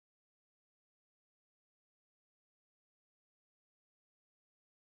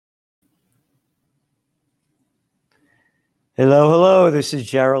Hello, hello. This is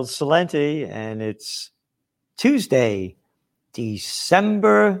Gerald Salenti, and it's Tuesday,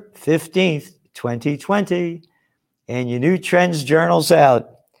 December 15th, 2020. And your new Trends Journal's out.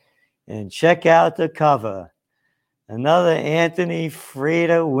 And check out the cover. Another Anthony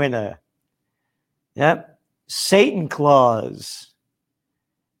Freda winner. Yep. Satan Claus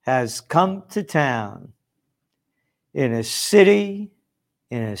has come to town in a city,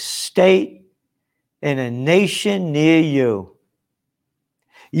 in a state, in a nation near you.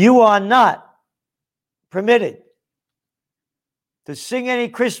 You are not permitted to sing any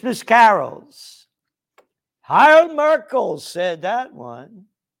Christmas carols. Heil Merkel said that one.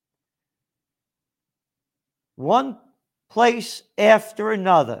 One place after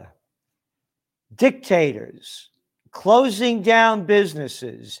another. Dictators closing down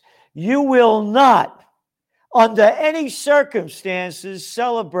businesses. You will not, under any circumstances,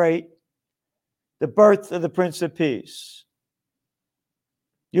 celebrate the birth of the Prince of Peace.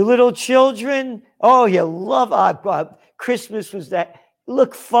 You little children, oh, you love Christmas was that.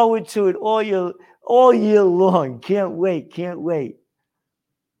 Look forward to it all year long. Can't wait, can't wait.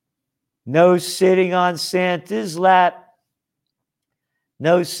 No sitting on Santa's lap.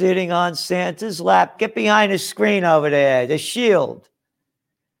 No sitting on Santa's lap. Get behind the screen over there, the shield.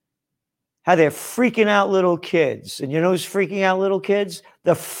 How they're freaking out little kids. And you know who's freaking out little kids?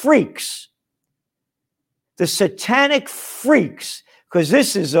 The freaks. The satanic freaks. Because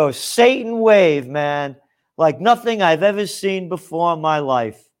this is a Satan wave, man, like nothing I've ever seen before in my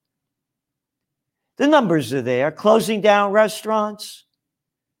life. The numbers are there. Closing down restaurants.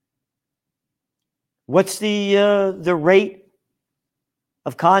 What's the rate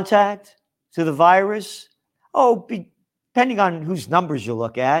of contact to the virus? Oh, depending on whose numbers you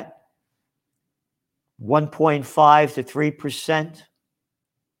look at, 1.5 to 3%.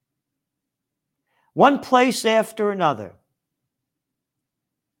 One place after another.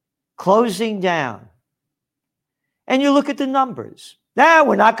 Closing down. And you look at the numbers. Now,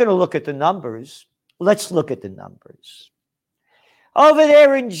 we're not going to look at the numbers. Let's look at the numbers. Over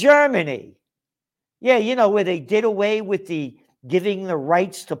there in Germany, yeah, you know, where they did away with the giving the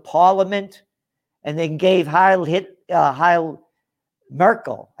rights to parliament and then gave Heil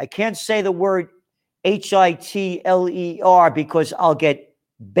Merkel. I can't say the word Hitler because I'll get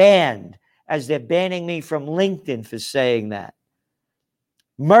banned, as they're banning me from LinkedIn for saying that.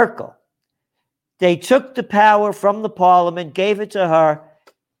 Merkel. They took the power from the parliament, gave it to her.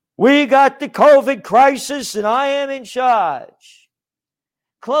 We got the COVID crisis and I am in charge.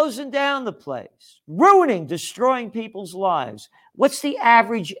 Closing down the place, ruining, destroying people's lives. What's the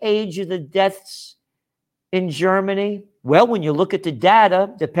average age of the deaths in Germany? Well, when you look at the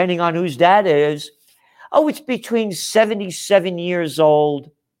data, depending on whose data is, it's between 77 years old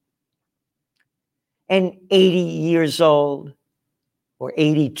and 80 years old or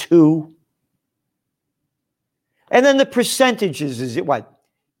 82. And then the percentages, is it what?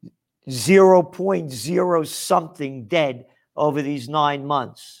 0.0 something dead over these 9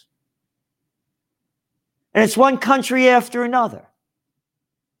 months. And it's one country after another.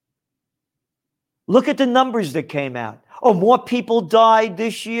 Look at the numbers that came out. Oh, more people died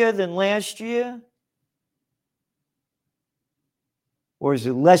this year than last year? Or is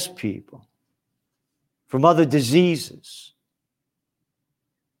it less people from other diseases?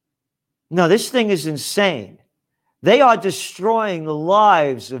 No, this thing is insane. They are destroying the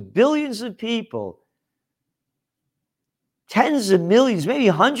lives of billions of people. Tens of millions, maybe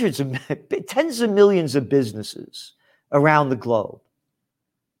tens of millions of businesses around the globe.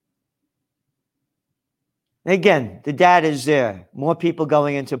 And again, the data is there. More people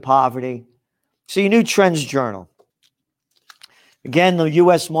going into poverty. So your new Trends Journal. Again, the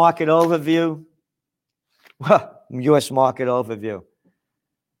U.S. market overview. U.S. market overview.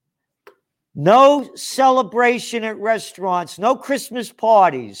 No celebration at restaurants. No Christmas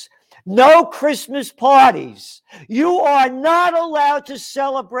parties. No Christmas parties. You are not allowed to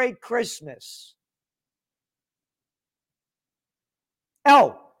celebrate Christmas.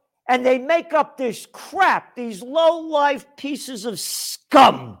 Oh, and they make up this crap, these low-life pieces of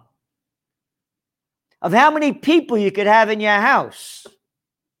scum, of how many people you could have in your house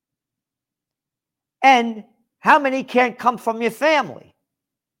and how many can't come from your family.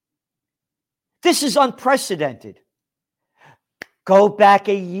 This is unprecedented. Go back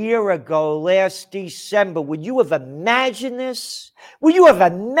a year ago, last December. Would you have imagined this? Would you have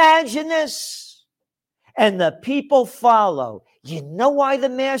imagined this? And the people follow. You know why the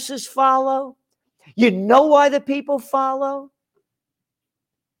masses follow? You know why the people follow?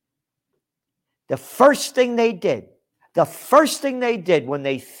 The first thing they did when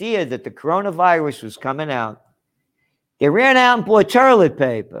they feared that the coronavirus was coming out, They ran out and bought toilet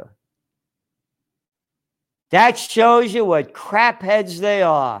paper. That shows you what crapheads they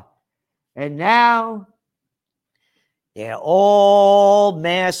are. And now they're all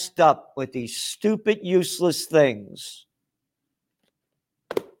masked up with these stupid, useless things.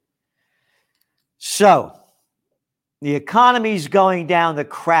 So, the economy's going down the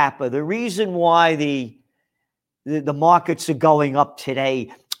crapper. The reason why the markets are going up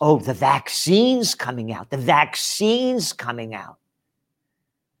today, oh, the vaccine's coming out. The vaccine's coming out.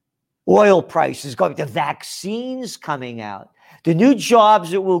 Oil prices going, the vaccine's coming out. The new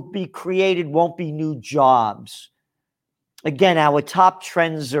jobs that will be created won't be new jobs. Again, our top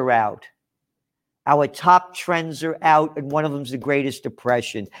trends are out. Our top trends are out, and one of them is the Greatest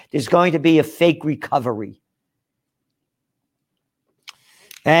Depression. There's going to be a fake recovery.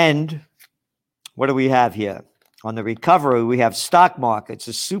 And what do we have here? On the recovery, we have stock markets,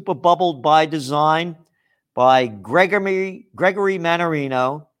 a super bubble by design by Gregory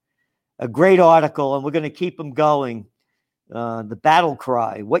Mannarino. A great article, and we're going to keep them going. The Battle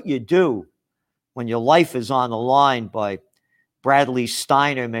Cry, What You Do When Your Life is on the Line by Bradley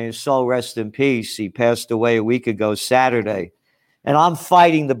Steiner. May his soul rest in peace. He passed away a week ago Saturday. And I'm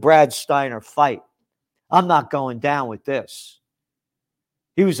fighting the Brad Steiner fight. I'm not going down with this.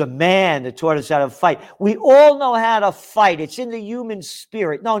 He was a man that taught us how to fight. We all know how to fight. It's in the human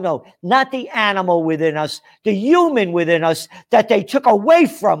spirit. No, not the animal within us, the human within us that they took away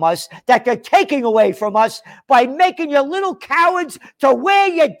from us, that they're taking away from us by making you little cowards to wear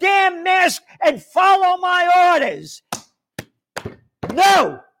your damn mask and follow my orders.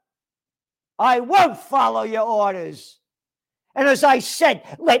 No, I won't follow your orders. And as I said,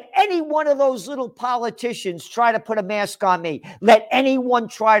 let any one of those little politicians try to put a mask on me. Let anyone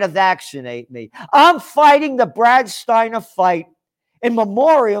try to vaccinate me. I'm fighting the Brad Steiner fight in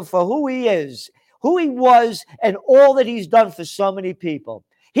memorial for who he is, who he was, and all that he's done for so many people.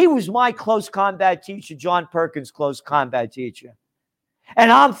 He was my close combat teacher, John Perkins' close combat teacher. And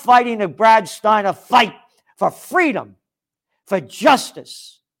I'm fighting the Brad Steiner fight for freedom, for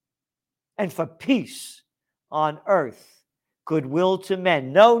justice, and for peace on earth. Goodwill to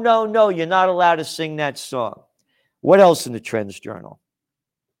men. No, you're not allowed to sing that song. What else in the Trends Journal?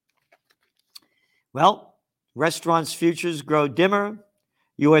 Well, restaurants' futures grow dimmer.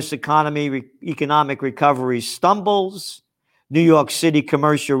 U.S. economic recovery stumbles. New York City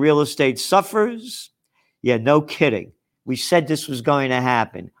commercial real estate suffers. Yeah, no kidding. We said this was going to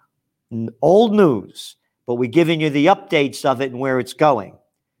happen. Old news, but we're giving you the updates of it and where it's going.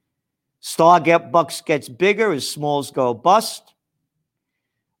 Starbucks gets bigger as smalls go bust.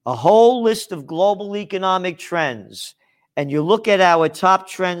 A whole list of global economic trends. And you look at our top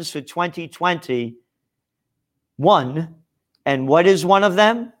trends for 2021, and what is one of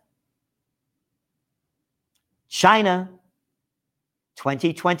them? China,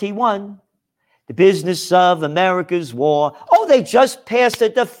 2021. The business of America's war. Oh, they just passed a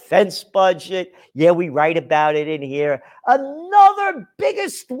defense budget. Yeah, we write about it in here. Another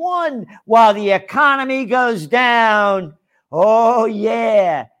biggest one while the economy goes down. Oh,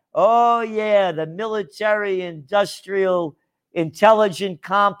 yeah. The military-industrial intelligent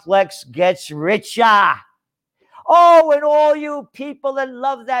complex gets richer. Oh, and all you people that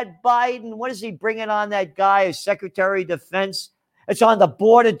love that Biden, what is he bringing on that guy as Secretary of Defense? It's on the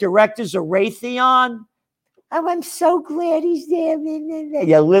board of directors of Raytheon. Oh, I'm so glad he's there.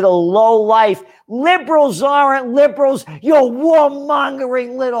 You little low-life. Liberals aren't liberals. You're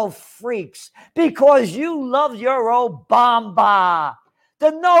warmongering little freaks because you love your Obama, the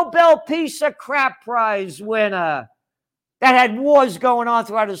Nobel Peace of Crap Prize winner that had wars going on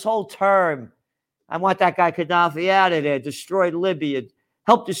throughout his whole term. I want that guy Gaddafi out of there, destroyed Libya,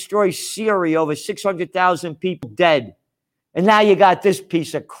 helped destroy Syria, over 600,000 people dead. And now you got this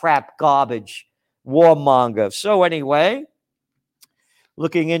piece of crap garbage, warmonger. So anyway,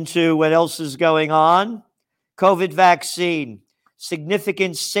 looking into what else is going on. COVID vaccine,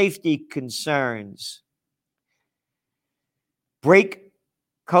 significant safety concerns. Break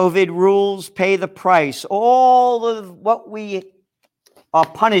COVID rules, pay the price. All of what we are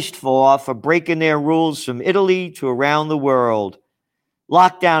punished for breaking their rules from Italy to around the world.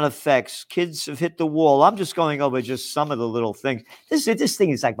 Lockdown effects. Kids have hit the wall. I'm just going over just some of the little things. This thing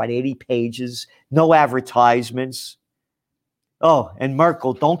is like about 80 pages. No advertisements. Oh, and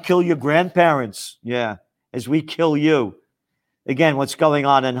Merkel, don't kill your grandparents. Yeah, as we kill you. Again, what's going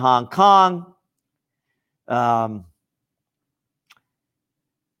on in Hong Kong.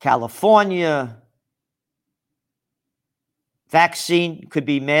 California. Vaccine could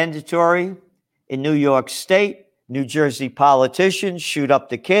be mandatory in New York State. New Jersey politicians shoot up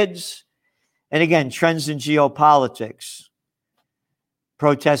the kids. And again, trends in geopolitics.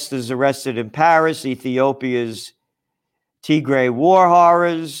 Protesters arrested in Paris, Ethiopia's Tigray war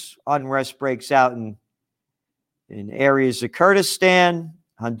horrors, unrest breaks out in areas of Kurdistan,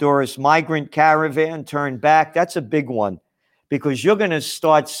 Honduras migrant caravan turned back. That's a big one because you're going to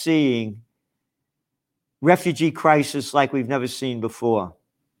start seeing refugee crisis like we've never seen before.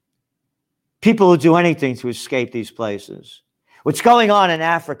 People will do anything to escape these places. What's going on in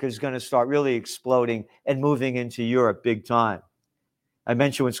Africa is going to start really exploding and moving into Europe big time. I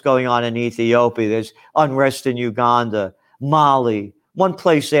mentioned what's going on in Ethiopia. There's unrest in Uganda, Mali, one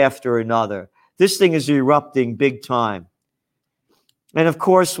place after another. This thing is erupting big time. And of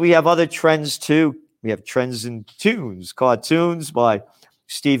course, we have other trends too. We have trends in cartoons by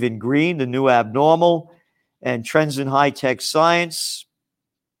Stephen Green, The New Abnormal, and trends in high-tech science.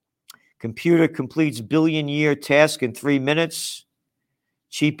 Computer completes billion-year task in 3 minutes.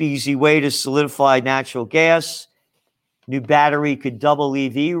 Cheap, easy way to solidify natural gas. New battery could double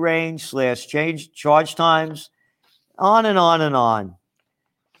EV range / charge times. On and on and on.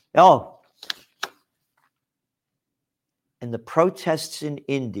 Oh, and the protests in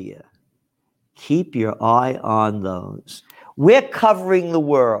India. Keep your eye on those. We're covering the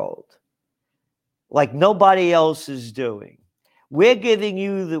world like nobody else is doing. We're giving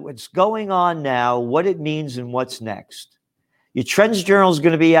you what's going on now, what it means, and what's next. Your Trends Journal is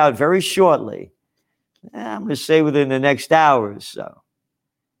going to be out very shortly. I'm going to say within the next hour or so.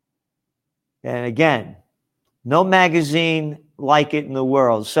 And again, no magazine like it in the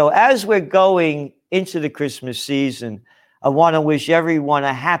world. So as we're going into the Christmas season, I want to wish everyone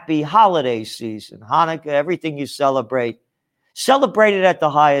a happy holiday season. Hanukkah, everything you celebrate, celebrate it at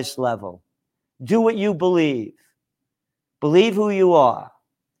the highest level. Do what you believe. Believe who you are.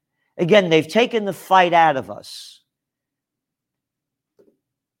 Again, they've taken the fight out of us.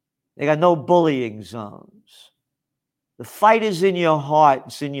 They got no bullying zones. The fight is in your heart.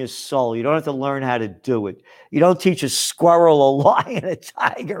 It's in your soul. You don't have to learn how to do it. You don't teach a squirrel, a lion, a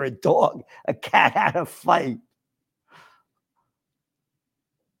tiger, a dog, a cat how to fight.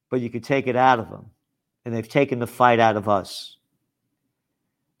 But you can take it out of them. And they've taken the fight out of us.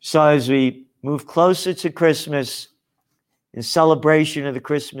 So as we move closer to Christmas, in celebration of the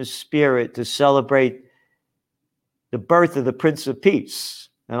Christmas spirit, to celebrate the birth of the Prince of Peace.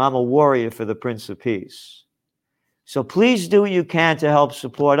 And I'm a warrior for the Prince of Peace. So please do what you can to help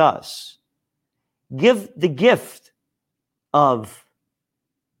support us. Give the gift of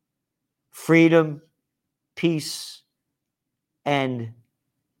freedom, peace, and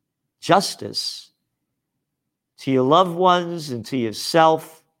justice to your loved ones and to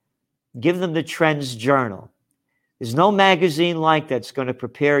yourself. Give them the Trends Journal. There's no magazine like that's going to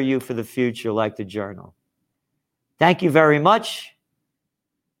prepare you for the future like the Journal. Thank you very much.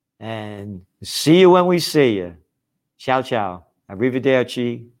 And see you when we see you. Ciao, ciao.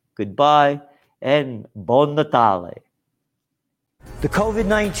 Arrivederci. Goodbye. And Buon Natale. The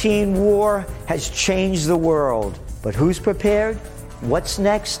COVID-19 war has changed the world. But who's prepared? What's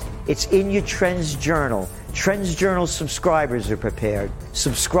next? It's in your Trends Journal. Trends Journal subscribers are prepared.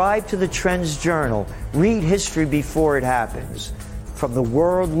 Subscribe to the Trends Journal. Read history before it happens. From the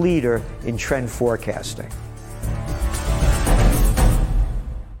world leader in trend forecasting.